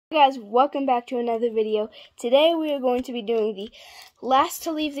Hey guys, welcome back to another video. Today we are going to be doing the last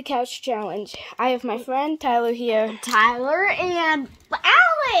to leave the couch challenge. I have my friend Tyler here. Tyler and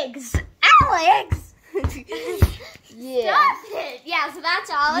Alex! Alex! Yeah. Stop it! Yeah, so that's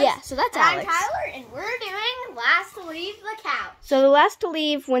Alex. Yeah, so that's Alex. I'm Tyler, and we're doing last to leave the couch. So the last to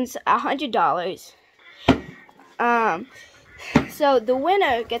leave wins $100. So the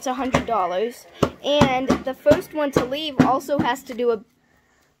winner gets $100, and the first one to leave also has to do a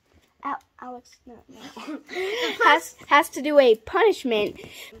Alex, no. has to do a punishment.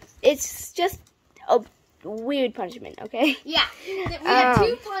 It's just a weird punishment, okay? Yeah, we have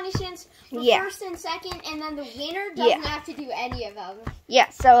two punishments for first and second, and then the winner doesn't have to do any of them.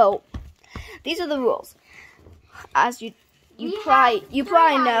 Yeah, so these are the rules. As you probably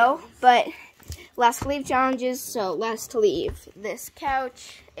know, but last to leave challenges, so last to leave this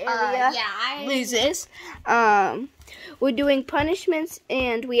couch area loses. We're doing punishments,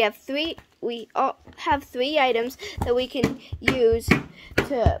 and we all have three items that we can use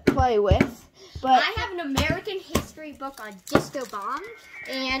to play with. But I have an American history book on disco bomb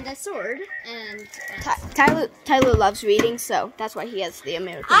and a sword, and Tyler loves reading, so that's why he has the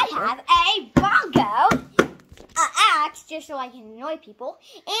American book. I have a bongo, an axe, just so I can annoy people,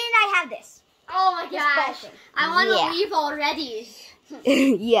 and I have this. Oh my gosh! I want to leave already.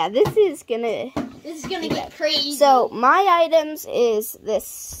 Yeah, this is gonna get crazy. So my items is this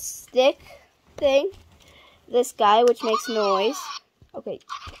stick thing, this guy which makes noise. Okay,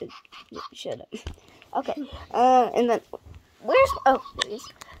 shut up. Okay, and then there he is.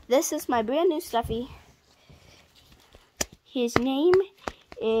 This is my brand new stuffy. His name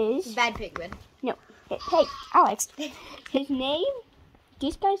is Bad Pigman. No, hey Alex. This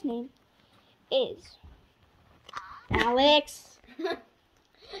guy's name is Alex.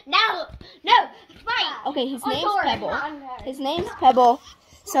 No, fight. Okay, his name's Pebble. His name's Pebble.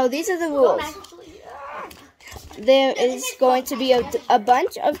 So these are the rules. There is going to be a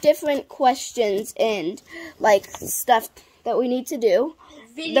bunch of different questions and like stuff that we need to do.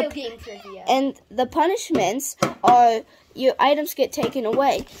 Video game trivia. And the punishments are your items get taken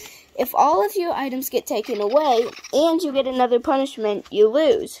away. If all of your items get taken away and you get another punishment, you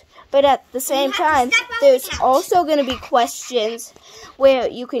lose. But at the same time, there's also going to be questions where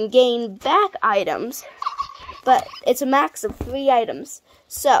you can gain back items. But it's a max of 3 items.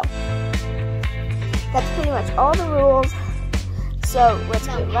 So, that's pretty much all the rules. So, let's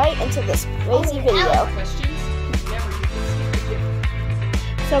get right into this crazy video.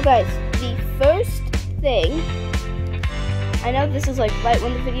 So guys, the first thing, I know this is like right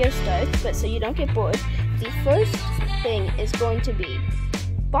when the video starts, but so you don't get bored, the first thing is going to be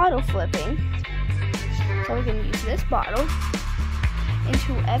bottle flipping. So we're going to use this bottle, and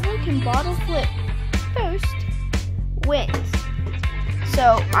whoever can bottle flip first wins.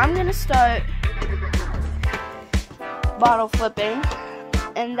 So I'm going to start bottle flipping,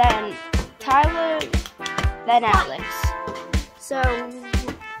 and then Tyler, then Alex. So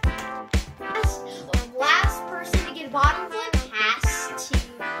the last person to get a bottle flip has to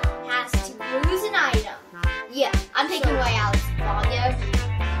lose an item. Yeah, I'm taking away Alex's bongo.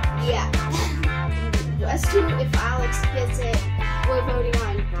 Yeah. Let's do if Alex gets it, we're voting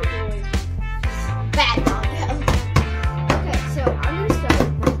on taking away bad bongo. Okay, so I'm gonna start.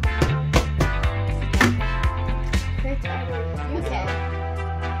 Okay.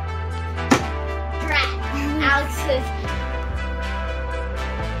 Drat. Alex says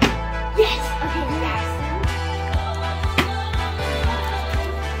yes. Okay, next.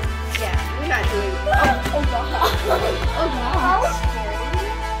 Yeah, we're not doing. Oh god. Oh god.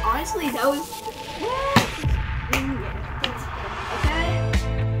 Honestly, that was. Okay.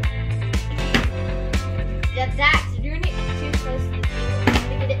 That's doing it too close to the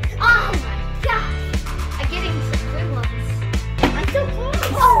table. Oh my god! I'm getting some good ones. I'm so close.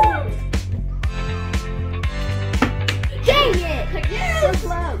 Oh! Dang it! Yes. So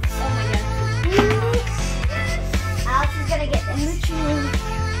close. Oh my god. Alex is gonna get this. Literally.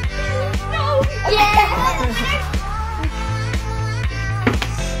 No! Yeah!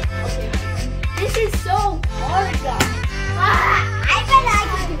 This is so hard, guys. I bet I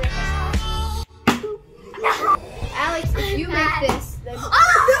can do this. No! Alex, if you make this, then. Oh!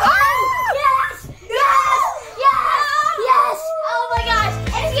 Yes! Yes! Yes! Yes! Oh my gosh!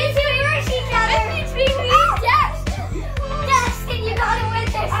 It's getting to erase each other! It's between me and Dex! Dex, and you gotta win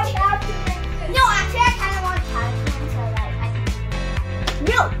this! I have to win this! No, actually, I kinda want to try to win so that I can do it.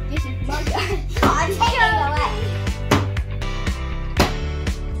 No! This is my guy. No, I'm taking it away.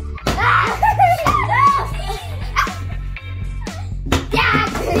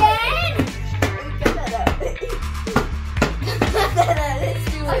 Jackson! Let's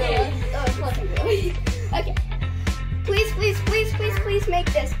do it.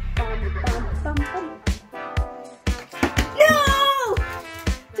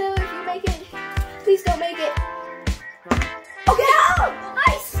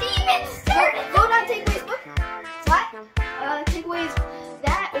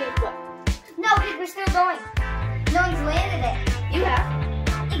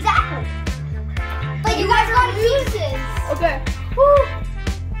 loses. Okay. Woo.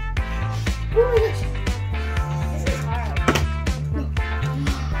 Oh my gosh. This is hard.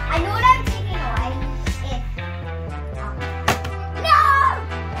 I know what I'm taking away. No!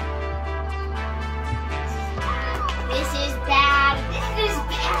 This is bad. This is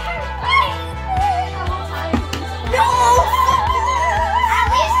bad. No! At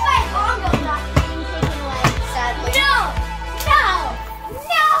least my bongo's not being taken away. Sadly. No! No!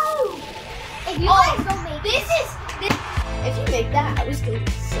 No! If you guys don't make this. If you make that, I was gonna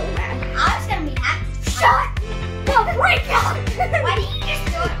be so mad. I was gonna be happy. Shut the freak up! Why didn't you just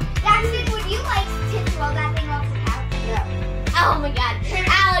do it? Jackson, would you like to throw that thing off the couch? No. Oh my god.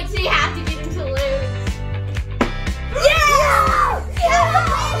 Alex, we have to get him to lose. Yeah!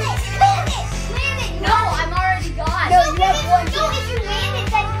 Land it! Land it! Land it! No, I'm already gone. No, you have one No, if you land it,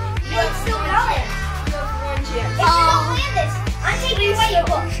 then it's still going. You have one chance. If you don't land this, I'm taking away your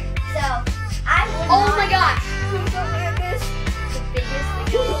book. So, I will Oh not- my gosh. Who's gonna land this? The biggest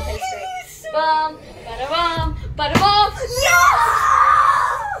thing in history. Bum, bada bum, bada bum.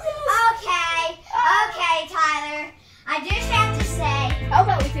 Okay, okay, Tyler. I just have to say. How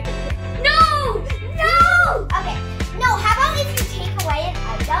about we take a look? No! No! Okay. No, how about if you take away an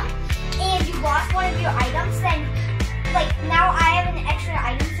item and you lost one of your items, then, like, now I have an extra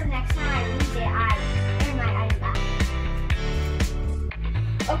item, so next time I lose it, I earn my item back.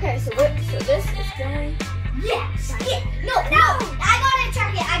 Okay, so this is going. Yes! Yeah. No! I gotta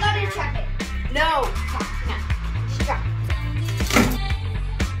check it. No. Stop.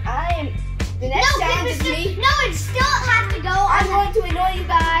 The next No, challenge is Mr. me. No, it still has to go I'm on. going to annoy you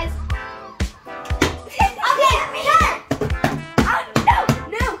guys. Okay, done. No.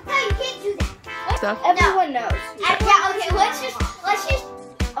 No, you can't do that. Stuff. Everyone knows. Yeah, okay, let's just.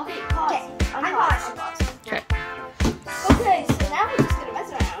 Okay, pause. Okay, I'm I'm paused. paused. Okay. Okay, so now we're just gonna mess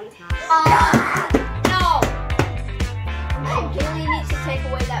around. No. And Gilly needs to take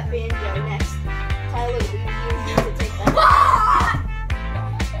away that banjo next. Tyler, you need to take that.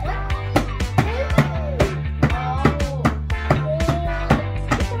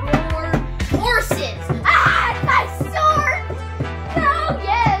 Horses. My sword. No,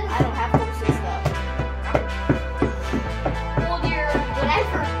 yes. I don't have horses though. Well, dear, when I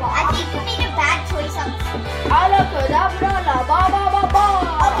first bought. I think you made a bad choice on.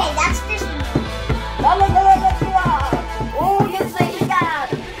 Okay, that's just me. Oh, yes, I got.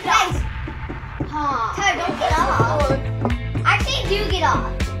 Guys. Tyler, don't get off. Actually, do get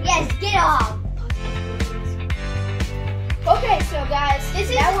off. Yes, get off. Okay, so guys, This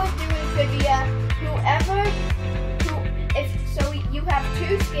is- now we're doing trivia. You have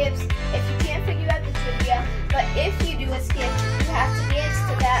 2 skips if you can't figure out the trivia, but if you do a skip, you have to dance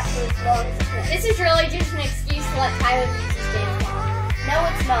to that for as long as you can. This is really just an excuse to let Tyler use his dance now. No,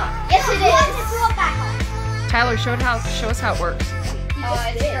 it's not. Yes, it is. To throw it back on. Tyler, show us how it works. He just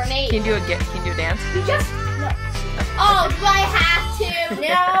It's a did. grenade. Can you do a dance? He just Oh, do I have to?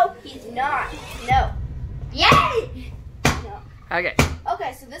 no, he's not. No. Yay! Okay.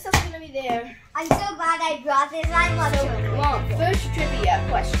 Okay, so this is gonna be there. I'm so glad I brought this. I love So, children. Mom, first trivia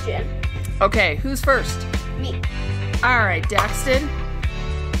question. Okay, who's first? Me. All right, Daxton.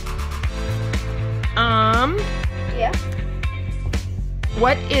 Yeah.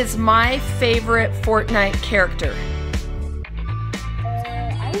 What is my favorite Fortnite character?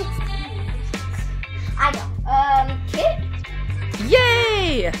 I don't. Kit.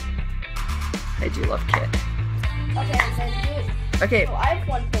 Yay! I do love Kit. Okay, so do it. Okay, So I have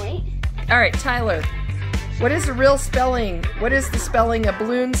 1 point. all right, Tyler. What is the real spelling? What is the spelling of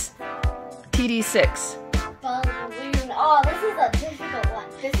balloons? TD6. Balloon. Oh, this is a difficult one.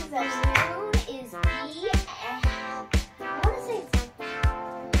 This is a Balloon is B. I want to say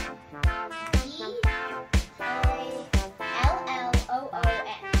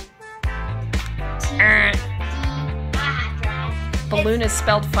B-A-L-L-O-O-N. Balloon is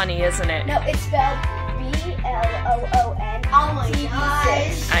spelled funny, isn't it? no. It's spelled B-L-O-O-N. Oh my TD6.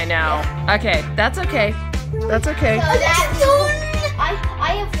 gosh. I know. Okay, that's okay. That's okay. So that's I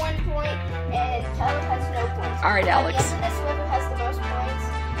have 1 point and Tyler has no points. All right, Alex. At the end of this, whoever has the most points,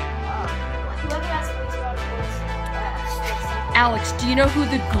 whoever has the least amount of points, Alex, do you know who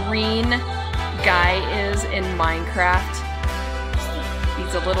the green guy is in Minecraft?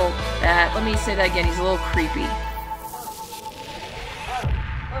 He's a little, let me say that again, he's a little creepy.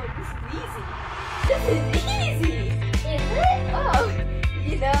 this is easy. Is it? Oh,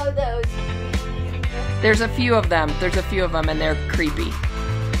 you know those. There's a few of them, and they're creepy.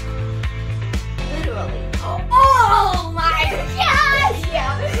 Literally. Oh my gosh!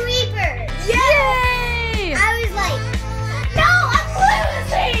 Yeah. Creeper! Yay! I was like, no, I'm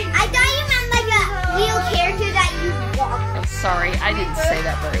losing! I thought you meant like a real character that sorry. I didn't say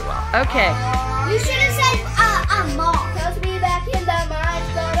that very well. Okay. You should have said mom. Toss me back in the mind,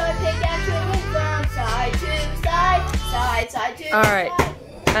 start a pickaxe swinging from side to side, side to All right.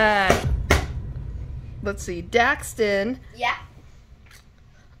 side. Let's see. Daxton. Yeah.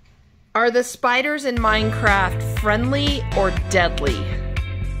 Are the spiders in Minecraft friendly or deadly?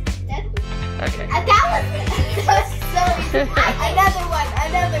 Deadly. Okay. That was so easy.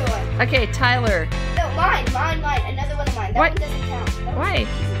 Another one. Okay, Tyler. No, mine. Another one of mine. That What? one doesn't count. That Why? one's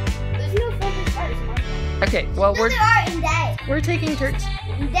easy. There's no friendly spiders in Minecraft. Okay, well, there are in day. we're taking turns.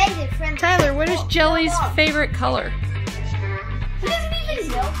 In day they're friendly. Tyler, what is Jelly's Mom. favorite color? He doesn't even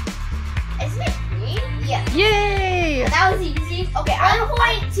know. Isn't it green? Yeah. Yay! That was easy. Okay, I'm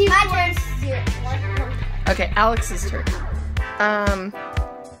going to My turn. 1 point. Okay, Alex's turn.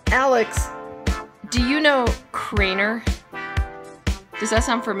 Alex, do you know Craner? Does that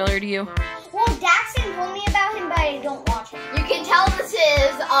sound familiar to you? Well, Daxton told me about him, but I don't watch him. You can tell this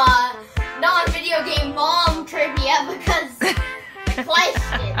is non-video game mom trivia because the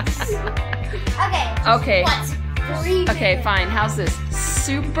questions. Okay. Okay. What's green? Okay, fine. How's this?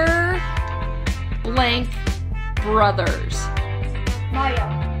 Super blank brothers. Mario.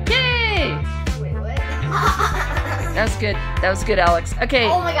 Yay! Wait, what? That was good, Alex. Okay.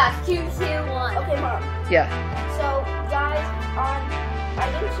 Oh my gosh, 2, 2, 1. Okay, Mom. Yeah. So, guys, I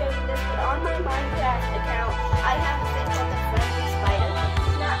didn't show you this, but on my Minecraft account, I have a thing called the friendly spider.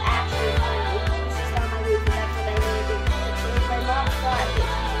 It's not actually friendly. It's just on my roof, and that's what I named it. So my mom thought that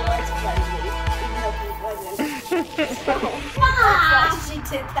he was friendly, even though he wasn't. So, that's why she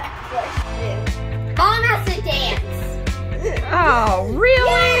did that question. Mom has to dance. Oh,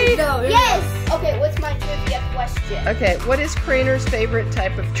 really? Yes. Okay, what's my trivia question? Okay, what is Craner's favorite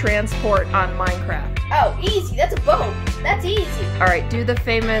type of transport on Minecraft? Oh, easy. That's a boat. That's easy. All right, do the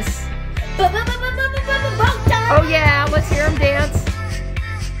famous. Boat time. Oh yeah, let's hear him dance.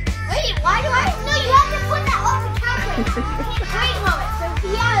 Wait, why do I? No, you have to put that on the calculator. Wait a moment. So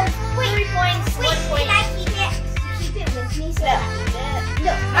he has 3 points. Wait, can I keep it with me? So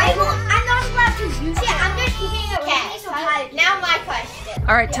no, I'm not allowed to use it. I'm just keeping it with me. So Now my question.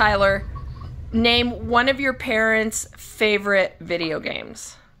 All right, Tyler. Name one of your parents' favorite video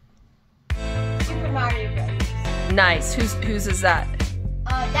games. Super Mario Bros. Nice. Whose is that?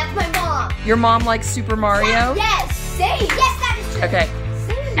 That's my mom. Your mom likes Super Mario? Yes, same. yes, that is true. Okay.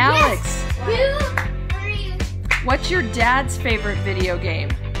 Same. Alex, 2, 3. what's your dad's favorite video game?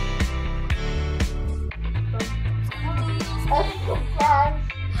 Oh my gosh.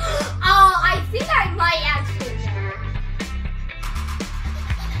 Oh, I think I might actually know.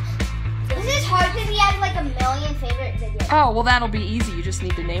 This is hard because he has like a million favorite videos. Oh, well, that'll be easy. You just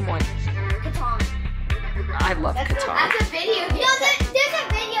need to name one. Catan. I love Catan. That's a video game. No, there's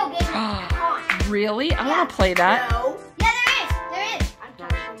a video game called Catan. Really? I want to play that. No. Yeah, there is.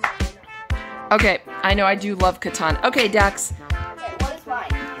 Okay, I know I do love Catan. Okay, Dax, Okay, what is mine?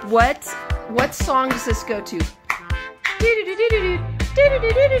 what song does this go to?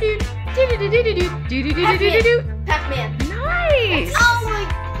 Pac-Man. Nice. Oh my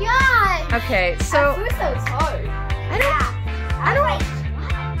god. Okay, At so first that was hard. I don't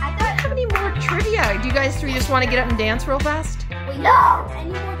I have any more trivia. Do you guys three just want to get up and dance real fast? thought, no.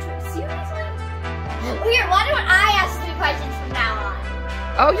 Any more tricks? Seriously? Here, why don't I ask 3 questions from now on?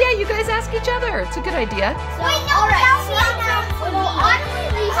 Oh yeah, you guys ask each other. It's a good idea. So, Wait, no, alright, now so right now. well, Honestly,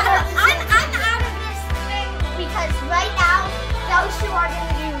 Lisa, I'm out of this thing because right now those 2 are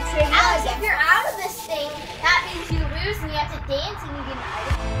gonna do trivia. Alex, again. if you're out of this thing, that means you lose and you have to dance and you get an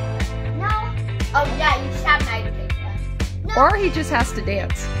item. No. Oh yeah, you just have an item cake left. No. Or he just has to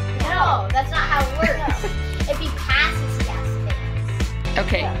dance. No, that's not how it works. If he passes, he has to dance.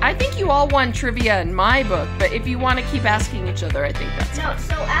 Okay, I think you all won trivia in my book, but if you want to keep asking each other, I think that's No,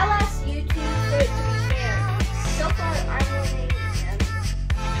 so I'll ask you two for it to be fair. So far, I'm winning.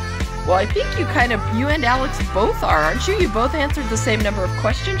 Well, I think you and Alex both are, aren't you? You both answered the same number of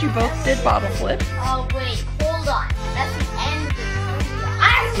questions. You both did bottle flip. Oh wait, hold on. That's the end of the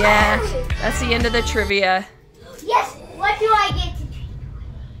trivia. Yeah, that's the end of the trivia. Yes. What do I get to?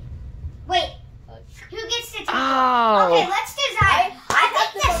 Wait. Who gets to? Oh. Okay, let's decide. I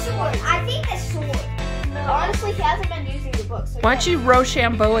think the sword. I think the sword. No, honestly, he hasn't been using the book. So Why don't you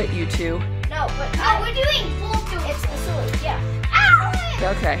Rochambeau it, you two? No, but Oh, we're doing full duel. it's the sword. Yeah. Ow!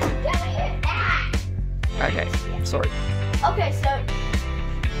 Okay, Ah. okay, sorry. Okay, so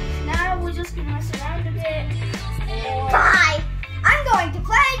now we're just gonna mess around a bit. And Bye. I'm going to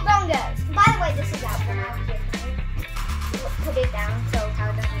play bongos. By the way, this is out for now. Put it down so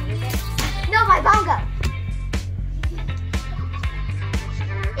Tyler doesn't use it. No, my bongo.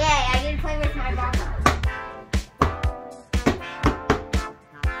 Yay, I didn't play with my bongo.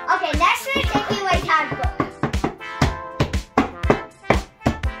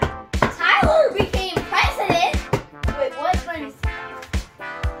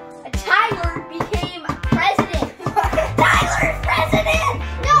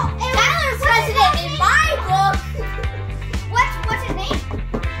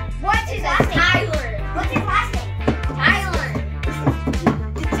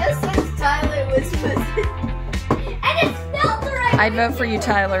 I'd vote for you,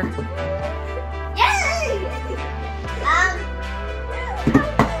 Tyler. Yay!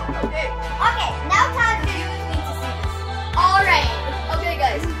 Okay, now Tyler's gonna use me to see this. Alright. Okay,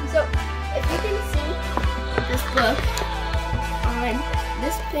 guys. So if you can see this book on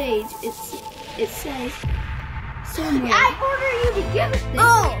this page, it says somewhere. I order you to give it.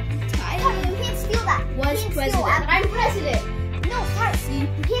 Tyler, you can't steal that. Was president. I'm president. No, Tyler, you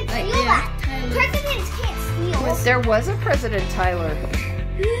can't steal that. Presidents can't steal. There was a President Tyler.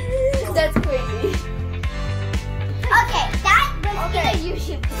 That's crazy. Okay, that was gonna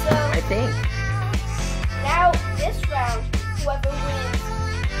YouTube. So I think. now this round, whoever wins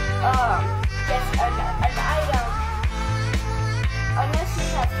gets an item. Unless you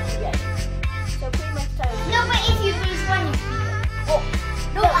have 3 items. So pretty much Tyler. No, but if you lose one, you keep it. Well,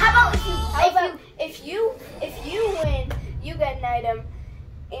 No, how about if you win, you get an item,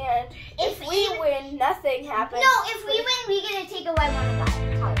 and if we win, nothing happens. No, if we win, we get to take away one of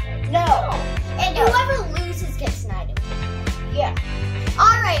Tyler's items. No. And whoever loses gets an item. Yeah.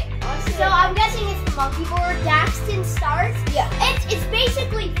 Alright, so I'm guessing it's the monkey board. Daxton starts. Yeah. It's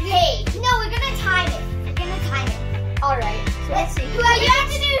basically paid. No, we're gonna time it. Alright. So let's see. You have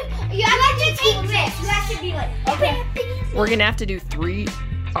to take this. You have to be like, Okay. We're gonna have to do 3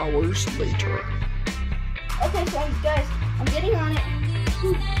 hours later. Okay, so guys, I'm getting on it.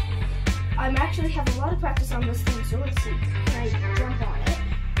 I'm actually have a lot of practice on this thing, so let's see. Can I jump on it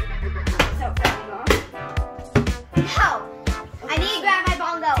without falling off? no. I need to grab my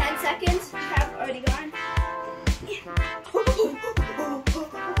bongo. 10 seconds have already gone.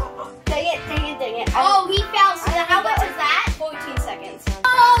 Dang it. Oh, he fell. So how much was that? 14 seconds. 3,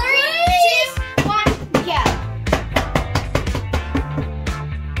 2, 1, go.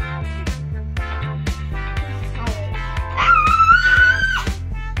 Alright.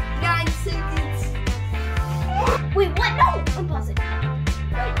 9 seconds. Wait, what? No, unpause it.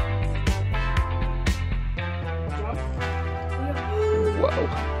 Right. Jump. Whoa,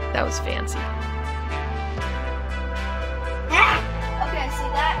 that was fancy. Okay, see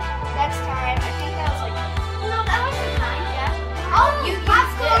that's time. I think that was like, No, that wasn't time, yeah. Oh, you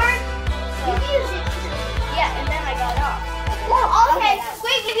popcorn. So, You use it. yeah, and then I got off. Oh, okay. Okay.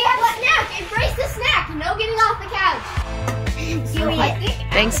 Wait, did you have a snack? Embrace the snack. No getting off the couch. Give me I it. think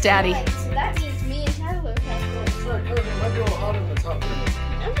Thanks, Daddy. So that means me and Tyler have to.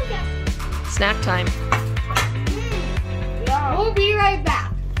 Snack time. We'll be right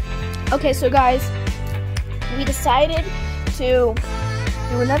back. Okay, so guys, we decided to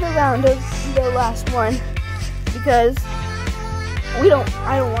do another round of the last one because I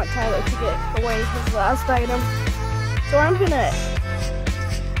don't want Tyler to get away his last item. So I'm gonna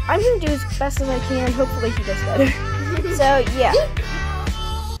do as best as I can. Hopefully he does better. So yeah.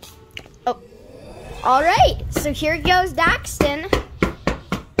 Oh. All right. So here goes Daxton.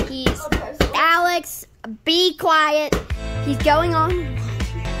 Alex, be quiet. He's going on.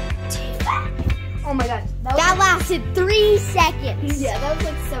 Oh my God. That lasted 3 seconds. Yeah, that was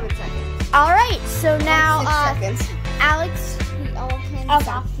like 7 seconds. All right. So now, 6 seconds. Alex, I'll hand this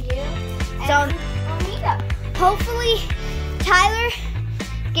off to you. So, hopefully, Tyler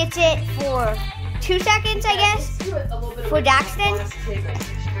gets it for 2 seconds, I guess, for Daxton.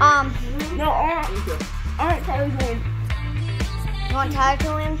 No, alright, Tyler win. You want Tyler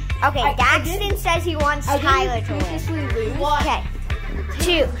to win? Okay, Daxton says he wants Tyler to win. Okay.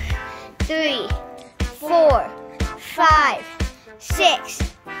 2, 3, 4, 5,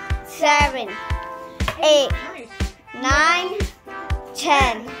 6, 7, 8, 9,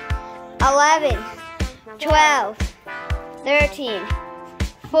 10, 11, 12, 13,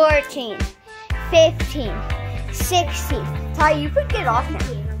 14, 15, 16. Tyler, you could get off now.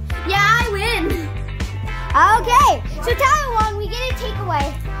 Yeah, I win. Okay, so Tyler won. We get a takeaway.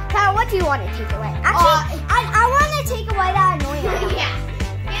 Tyler, what do you want to take away? Actually, I want to take away that annoying item. Yeah.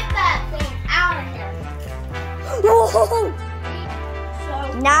 Get that thing out of here.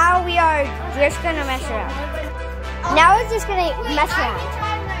 Now we are just gonna mess around. Now we're just gonna mess around.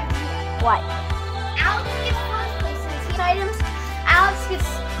 What? Alex gets first place since he has items.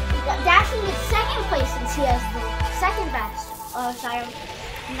 Daxton gets second place since he has the second best item.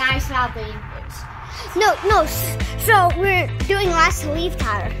 Nice out the inputs. No. So we're doing last to leave,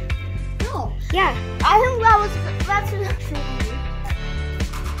 Tyler. No. Yeah. I think that's an actual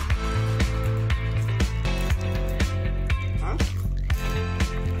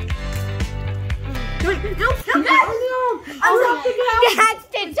No. I'm off the couch. That's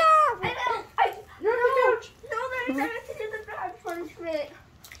the job. No, they're trying to do the bad punishment.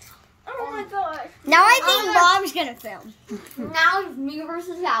 Oh my gosh. Now I think Mom's gonna film. Now it's me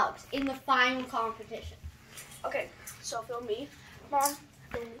versus Alex in the final competition. Okay, so film me.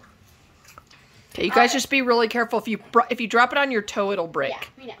 Okay, you guys just be really careful. If you drop it on your toe, it'll break. Yeah,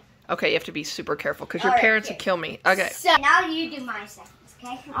 we know. Okay, you have to be super careful because your parents would kill me. Okay. So now you do my seconds,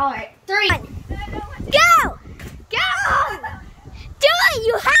 okay? All right. 3. Go! Go! Do it!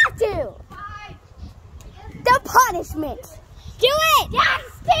 You have to! The punishment. Do it!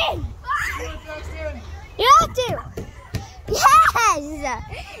 Daxton! You have to! Yes!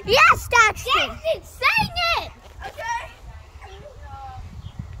 Yes, Daxton! Daxton, sing it! Okay.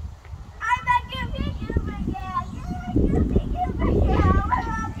 I'm a goofy goober, yeah. You're a goofy goober, yeah.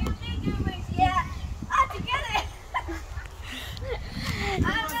 We're all goofy goobers, yeah. All together.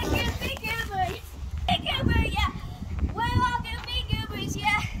 I'm a goofy goober. Goober, yeah. We're all goofy goobers,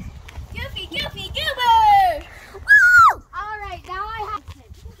 yeah. Goofy goober. Woo! All right, now I have to.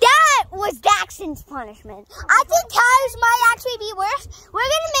 That was Daxton's punishment. I think Tyler's might actually be worse. We're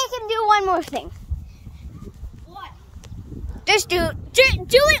gonna make him do one more thing. What? Just do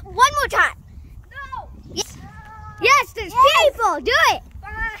it one more time. No. Yes, there's people. Do it.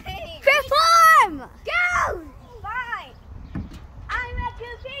 Fine. Perform. Go. Fine. I'm a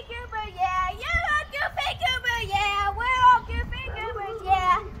goofy goober, yeah. You're a goofy goober, yeah. We're all goofy goobers,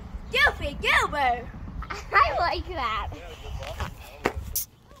 yeah. Goofy goober. I like that.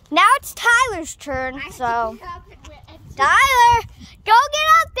 Now it's Tyler's turn, so. Tyler, go get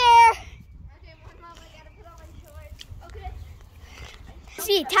up there. Okay, Mom, I gotta put on my shorts. Okay.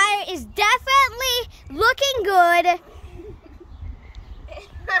 See, Tyler is definitely looking good.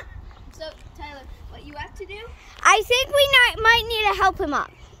 So, Tyler, what you have to do? I think we might need to help him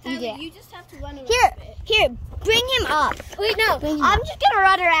up. Tyler, you just have to run around. Here, bring him up. Wait, no, I'm just gonna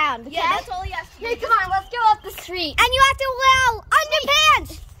run around. Okay? Yeah, that's all he has to do. Hey, come on, let's go up the street. And you have to yell,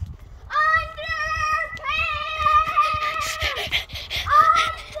 underpants!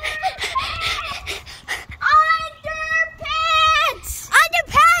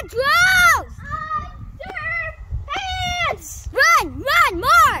 Underpants, Rose! Underpants! Run,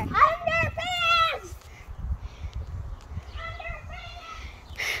 more! Underpants!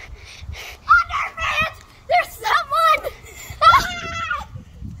 Underpants! There's someone!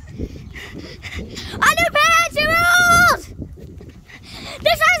 Underpants, it rules!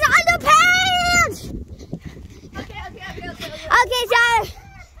 This is underpants! Okay, sorry.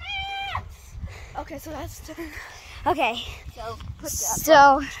 Okay, so that's different. Okay.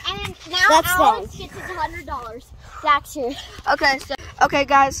 So and now Alex gets his $100. That's here. Okay,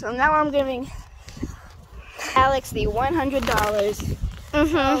 guys. So now I'm giving Alex the $100.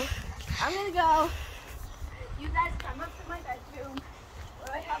 So, I'm gonna go. You guys come up to my bedroom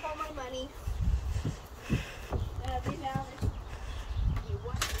where I have all my money.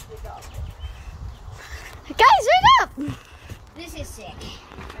 Guys, wake up! This is sick.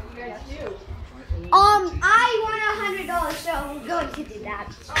 You guys do. I won $100, so we're going to do that.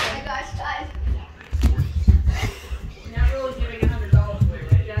 Oh my gosh, guys. You're not really giving $100 away,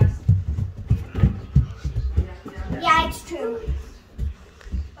 right, Jax? Yeah, it's true.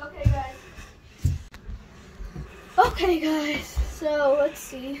 Okay, guys. So let's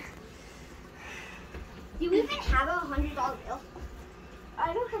see. Do you even have a $100 bill?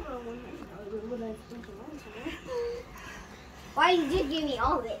 I don't have a $100 bill, but I think I want somewhere. Why you did give me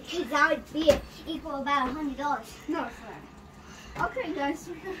all of it? Because that would be equal about $100. No, it's not. Okay, guys,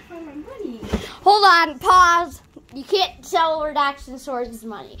 we're gonna find my money. Hold on, pause. You can't sell where Daxton stores his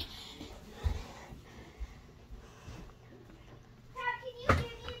money. Can you give me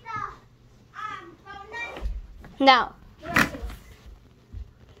the phone number? No.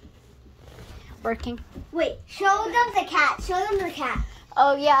 Working. Wait, show them the cat. Show them the cat.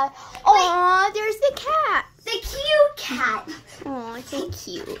 Oh, yeah. Aw, there's the cat. The cute cat. Aw, so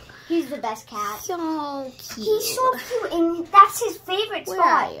cute. He's the best cat. So cute. He's so cute, and that's his favorite Where spot.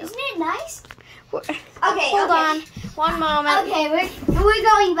 are you? Isn't it nice? Okay, Hold on. One moment. Okay, we're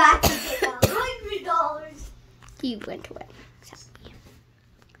going back to get the $100. He went away.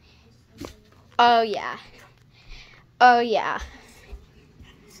 Oh, yeah. Oh, yeah.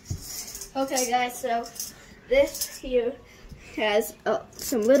 Okay, guys, so this here has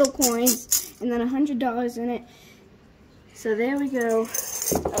some little coins and then $100 in it. So there we go.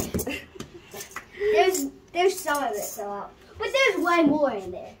 There's some of it still out, but there's way more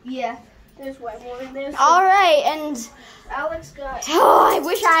in there. Yeah, there's way more in there. So All right, and Alex got I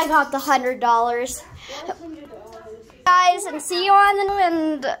wish I got the $100. $100. Guys, and see you on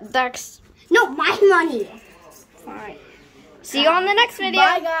the next. No, my money. Alright. See you on the next video.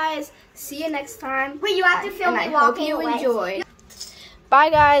 Bye, guys. See you next time. Wait, you have to film and me I hope walking you away. enjoyed. Bye,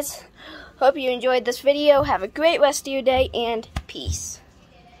 guys. Hope you enjoyed this video. Have a great rest of your day, and peace.